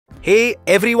Hey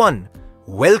everyone,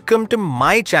 welcome to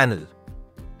my channel.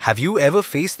 Have you ever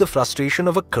faced the frustration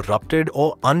of a corrupted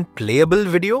or unplayable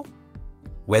video?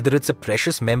 Whether it's a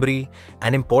precious memory,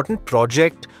 an important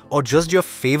project, or just your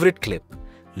favorite clip,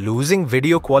 losing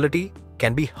video quality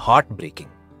can be heartbreaking.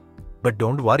 But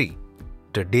don't worry,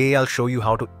 today I'll show you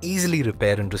how to easily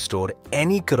repair and restore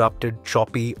any corrupted,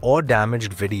 choppy, or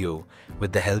damaged video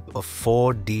with the help of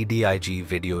 4DDIG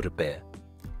Video Repair.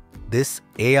 This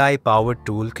AI-powered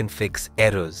tool can fix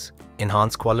errors,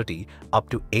 enhance quality up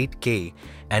to 8K,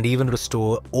 and even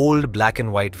restore old black and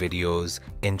white videos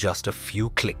in just a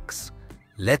few clicks.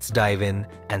 Let's dive in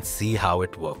and see how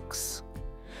it works.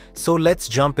 So let's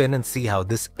jump in and see how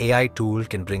this AI tool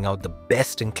can bring out the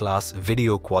best-in-class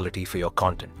video quality for your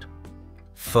content.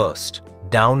 First,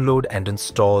 download and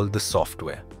install the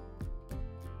software.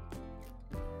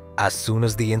 As soon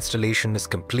as the installation is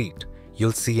complete,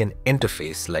 you'll see an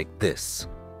interface like this.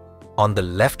 On the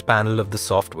left panel of the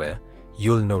software,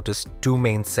 you'll notice two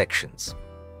main sections.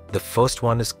 The first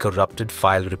one is Corrupted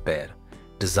File Repair,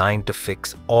 designed to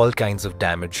fix all kinds of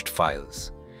damaged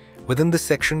files. Within this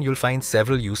section, you'll find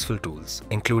several useful tools,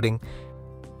 including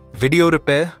Video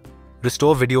Repair,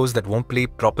 restore videos that won't play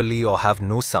properly or have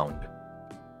no sound.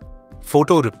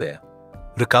 Photo Repair,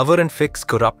 recover and fix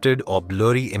corrupted or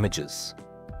blurry images.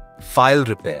 File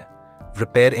Repair,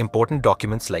 repair important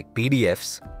documents like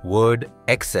PDFs, Word,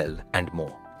 Excel, and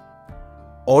more.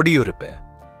 Audio Repair,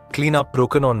 clean up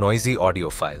broken or noisy audio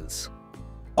files.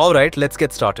 Alright, let's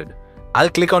get started. I'll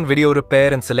click on Video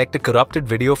Repair and select a corrupted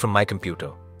video from my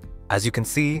computer. As you can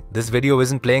see, this video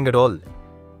isn't playing at all.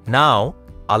 Now,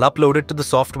 I'll upload it to the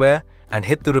software and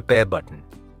hit the repair button.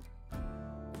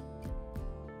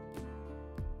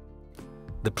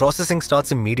 The processing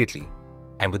starts immediately,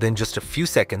 and within just a few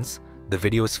seconds, the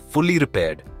video is fully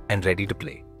repaired and ready to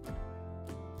play.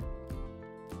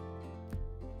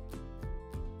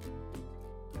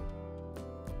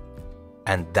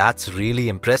 And that's really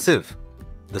impressive.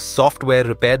 The software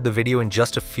repaired the video in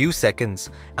just a few seconds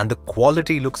and the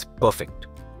quality looks perfect.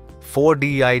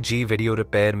 4DIG Video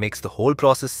Repair makes the whole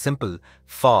process simple,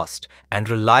 fast, and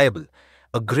reliable.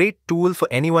 A great tool for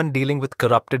anyone dealing with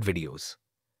corrupted videos.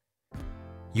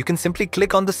 You can simply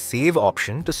click on the Save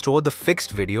option to store the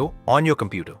fixed video on your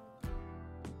computer.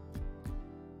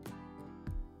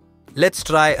 Let's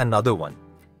try another one.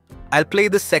 I'll play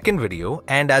the second video,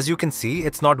 and as you can see,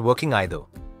 it's not working either.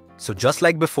 So just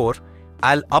like before,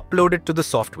 I'll upload it to the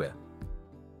software.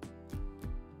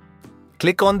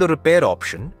 Click on the repair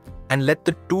option and let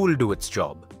the tool do its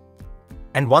job.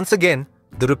 And once again,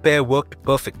 the repair worked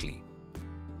perfectly.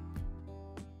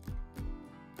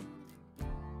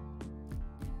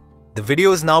 The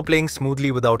video is now playing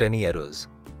smoothly without any errors.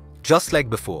 Just like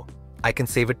before, I can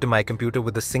save it to my computer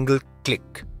with a single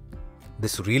click.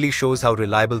 This really shows how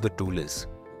reliable the tool is.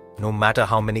 No matter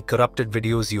how many corrupted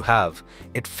videos you have,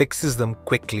 it fixes them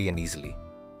quickly and easily.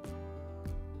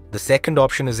 The second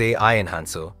option is AI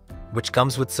Enhancer, which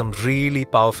comes with some really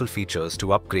powerful features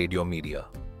to upgrade your media.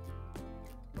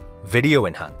 Video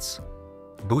Enhance.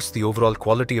 Boost the overall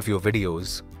quality of your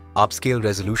videos, upscale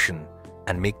resolution,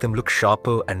 and make them look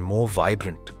sharper and more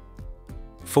vibrant.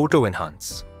 Photo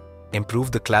Enhance.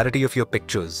 Improve the clarity of your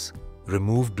pictures,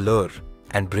 remove blur,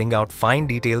 and bring out fine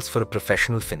details for a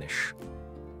professional finish.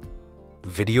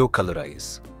 Video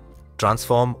Colorize.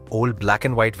 Transform old black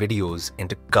and white videos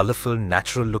into colorful,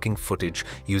 natural-looking footage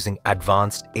using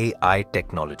advanced AI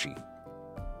technology.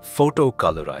 Photo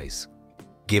Colorize.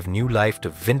 Give new life to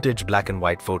vintage black and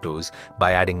white photos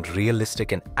by adding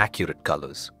realistic and accurate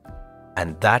colors.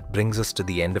 And that brings us to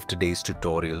the end of today's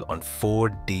tutorial on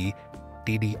 4D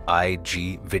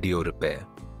TDIG Video Repair.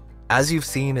 As you've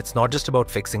seen, it's not just about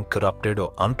fixing corrupted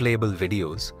or unplayable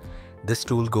videos. This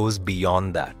tool goes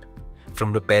beyond that.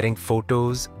 From repairing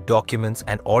photos, documents,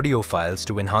 and audio files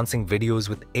to enhancing videos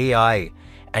with AI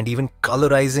and even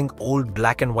colorizing old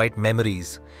black and white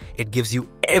memories, it gives you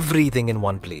everything in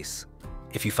one place.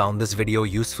 If you found this video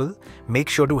useful, make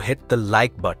sure to hit the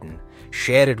like button,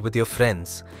 share it with your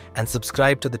friends, and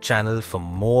subscribe to the channel for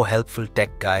more helpful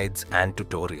tech guides and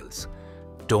tutorials.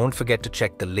 Don't forget to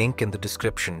check the link in the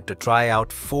description to try out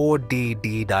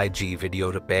 4DDIG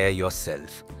Video Repair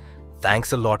yourself.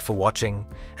 Thanks a lot for watching,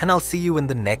 and I'll see you in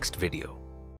the next video.